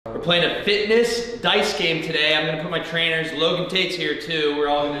playing a fitness dice game today. I'm gonna put my trainers, Logan Tate's here too, we're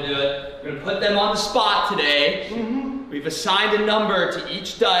all gonna do it. We're gonna put them on the spot today. We've assigned a number to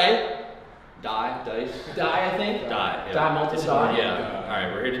each dice, I think? Die, yeah. Die, multiple die? Yeah, all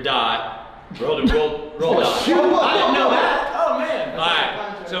right, we're here to die. Roll die. I didn't know that. Oh man. All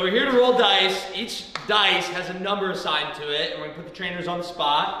right, so we're here to roll dice. Each dice has a number assigned to it, and we're gonna put the trainers on the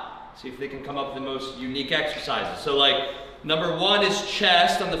spot, see if they can come up with the most unique exercises. So like, number 1 is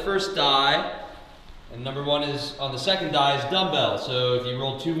chest on the first die, and number 1 is on the second die is dumbbell. So if you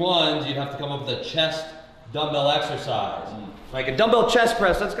roll 2 1s, you'd have to come up with a chest dumbbell exercise. Like a dumbbell chest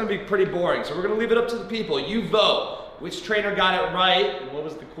press, that's gonna be pretty boring. So we're gonna leave it up to the people. You vote. Which trainer got it right, and what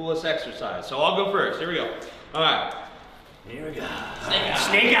was the coolest exercise? So I'll go first. Here we go. All right. Here we go.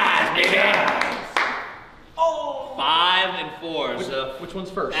 Snake eyes, baby. Oh. 5 and 4. Which one's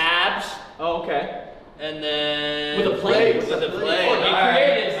first? Abs. Oh, okay. And then with a plate. With a plate. Oh, get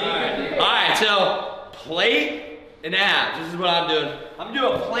creative. All right. So plate and abs. This is what I'm doing. I'm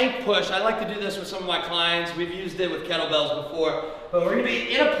doing a plank push. I like to do this with some of my clients. We've used it with kettlebells before. But we're gonna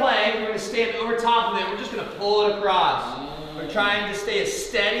be in a plank. We're gonna stand over top of it. We're just gonna pull it across. We're trying to stay as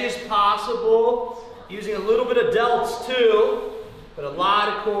steady as possible, using a little bit of delts too, but a lot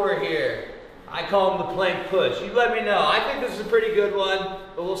of core here. I call them the plank push. You let me know. I think this is a pretty good one,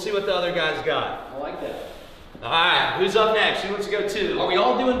 but we'll see what the other guys got. I like that. All right, who's up next? Who wants to go 2? Are we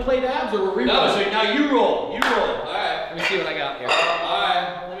all doing plate abs or we're No, so now you roll. You roll. All right. Let me see what I got here. All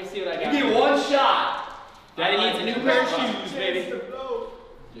right. Let me see what I got. You get 1 shot. Daddy needs a new pair of shoes, baby.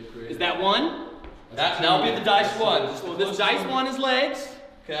 Is that 1? That'll be the dice 1. So this dice 1 is legs.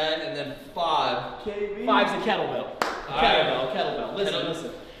 Okay, and then 5. 5's a kettlebell. Kettlebell.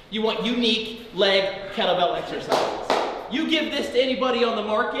 Listen. You want unique leg kettlebell exercises. You give this to anybody on the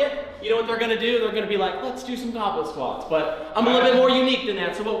market, you know what they're gonna do? They're gonna be like, let's do some goblet squats. But I'm a little bit more unique than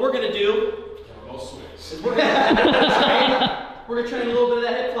that. So what we're gonna do is we're gonna train a little bit of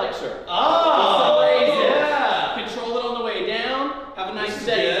that hip flexor. Oh, yeah. Control it on the way down. Have a nice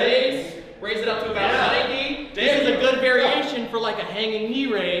steady base. Raise it up to about 90. This is a good variation for like a hanging knee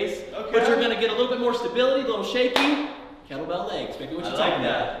raise, but you're gonna get a little bit more stability, a little shaky. Kettlebell legs, maybe what you talking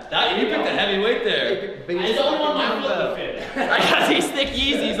about. You picked a heavy weight there. It's the only one my foot would fit. I got these thick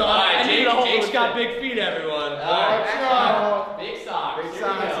Yeezys on. Alright, Jake's got big feet, everyone. Alright, big socks. Big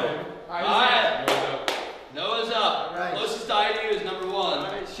socks. Alright, Noah's up. Closest die to you is number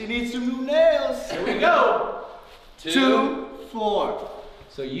 1. She needs some new nails. Here we go. 2, 4.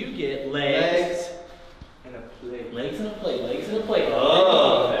 So you get legs and a plate. Legs and a plate. Legs and a plate.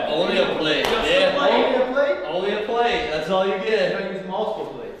 Oh, only a plate. Yeah, only a plate? Only a plate. That's all you get. I use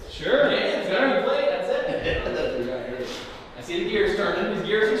multiple plates. Sure. Yeah, it's got a plate. That's it. I see the gears turning. His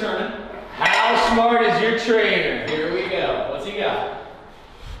gears are turning. How smart is your trainer? Here we go. What's he got?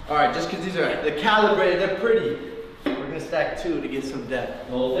 All right, just because they're calibrated, they're pretty. We're gonna stack 2 to get some depth.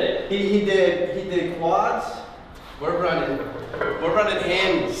 Hold it. He did quads. We're running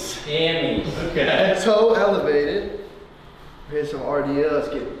hammies. Hammies. Okay. Toe elevated. Here's some RDLs.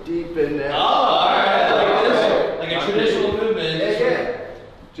 Get deep in there. Oh, alright. Like a traditional movement. Yeah.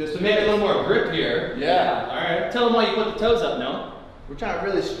 Just to make a little more grip here. Yeah. Alright. Tell them why you put the toes up, no? We're trying to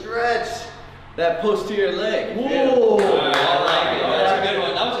really stretch that posterior leg. Whoa. Alright, I like it. That's a good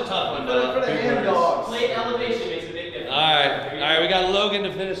one. That was a tough one. For the hand dogs. Plate elevation makes a big difference. Alright, we got Logan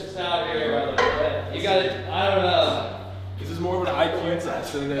to finish us out here. You got it. I don't know. This is more of an IQ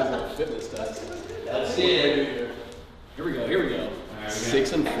test than it is a fitness test. Let's see it. Here we go.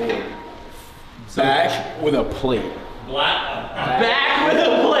 6 and 4. Back with a plate. Back with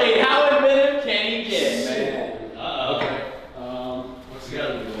a plate. How admitted can you get? Man. Uh-oh.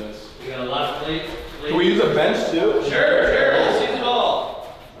 Okay. We got a lot of plate. Can we use a bench too? Sure. Let's use it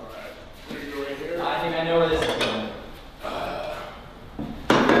all. Alright. Right here. I think I know where this is going.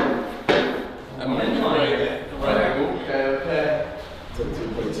 Okay. Take 2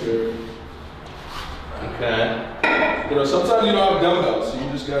 plates here. Okay. You know, sometimes you don't have dumbbells, so you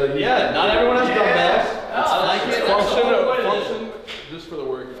just gotta. Yeah, not everyone has dumbbells. I like it. Function just for the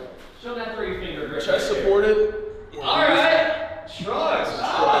workout. Show that 3-finger grip. Chest supported. Alright. Shrugs. I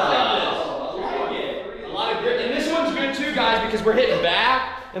like it. A lot of grip. And this one's good too, guys, because we're hitting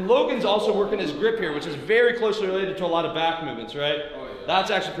back. And Logan's also working his grip here, which is very closely related to a lot of back movements, right? Oh, yeah.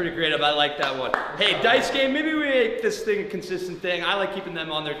 That's actually pretty creative. I like that one. Hey, dice game, maybe we make this thing a consistent thing. I like keeping them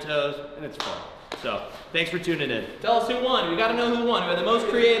on their toes, and it's fun. So, thanks for tuning in. Tell us who won. We got to know who won. Who had the most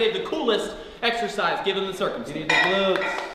creative, the coolest exercise given the circumstances. You need the glutes.